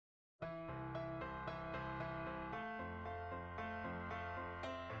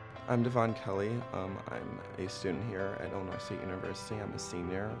I'm Devon Kelly. I'm a student here at Illinois State University. I'm a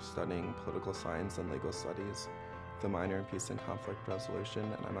senior studying political science and legal studies, with a minor in peace and conflict resolution,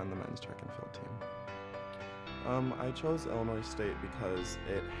 and I'm on the men's track and field team. I chose Illinois State because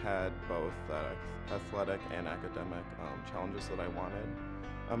it had both athletic and academic challenges that I wanted.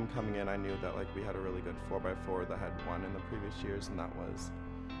 Coming in, I knew that we had a really good 4x4 that had won in the previous years, and that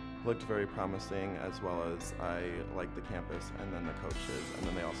looked very promising, as well as I liked the campus and then the coaches, and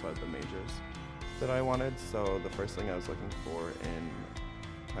then they also had the majors that I wanted. So the first thing I was looking for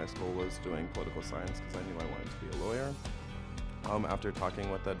in high school was doing political science because I knew I wanted to be a lawyer. After talking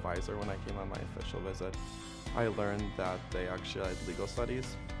with the advisor when I came on my official visit, I learned that they actually had legal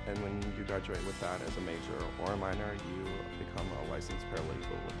studies, and when you graduate with that as a major or a minor, you become a licensed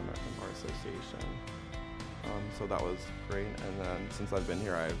paralegal with the American Bar Association. So that was great, and then since I've been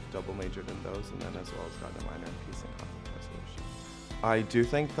here, I've double majored in those, and then as well as gotten a minor in peace and conflict resolution. I do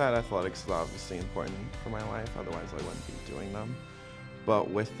think that athletics is obviously important for my life, otherwise I wouldn't be doing them. But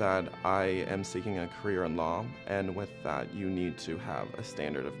with that, I am seeking a career in law, and with that, you need to have a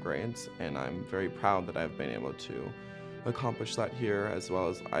standard of grades, and I'm very proud that I've been able to accomplish that here, as well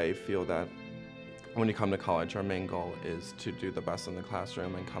as I feel that when you come to college, our main goal is to do the best in the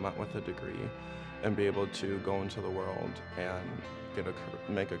classroom and come out with a degree and be able to go into the world and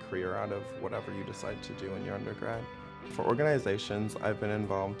make a career out of whatever you decide to do in your undergrad. For organizations, I've been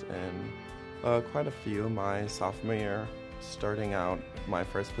involved in quite a few. My sophomore year, starting out, my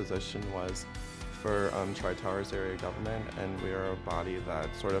first position was for Tri-Towers Area Government, and we are a body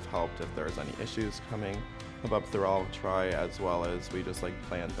that sort of helped if there's any issues coming up through all of Tri, as well as we just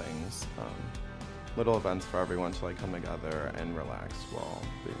plan things, little events for everyone to come together and relax while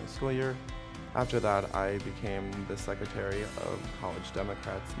being in school year. After that, I became the Secretary of College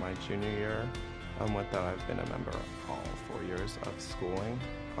Democrats my junior year. With that, I've been a member all 4 years of schooling.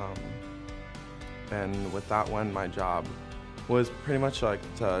 And with that one, my job was pretty much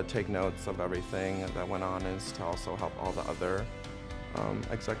to take notes of everything that went on, is to also help all the other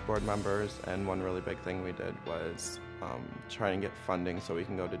exec board members. And one really big thing we did was try and get funding so we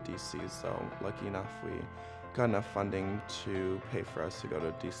can go to DC. So lucky enough, we got enough funding to pay for us to go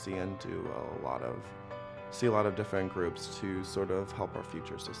to DC and do see a lot of different groups to sort of help our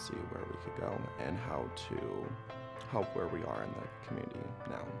futures, to see where we could go and how to help where we are in the community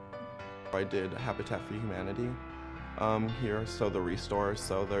now. I did Habitat for Humanity here, so the Restore,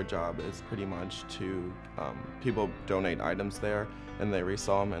 so their job is pretty much to, people donate items there and they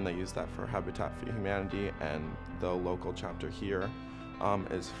resell them, and they use that for Habitat for Humanity, and the local chapter here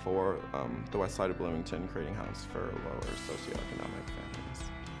is for the west side of Bloomington, creating house for lower socioeconomic families.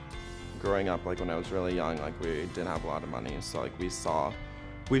 Growing up, when I was really young, we didn't have a lot of money, so we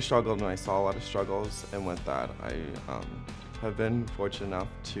struggled, and I saw a lot of struggles, and with that, I have been fortunate enough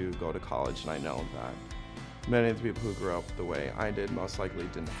to go to college, and I know that many of the people who grew up the way I did most likely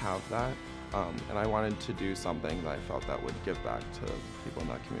didn't have that, and I wanted to do something that I felt that would give back to people in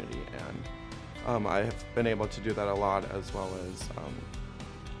that community, and I have been able to do that a lot, as well as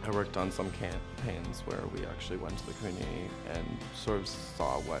I worked on some campaigns where we actually went to the community and sort of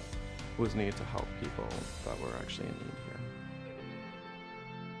saw what was needed to help people that were actually in need here.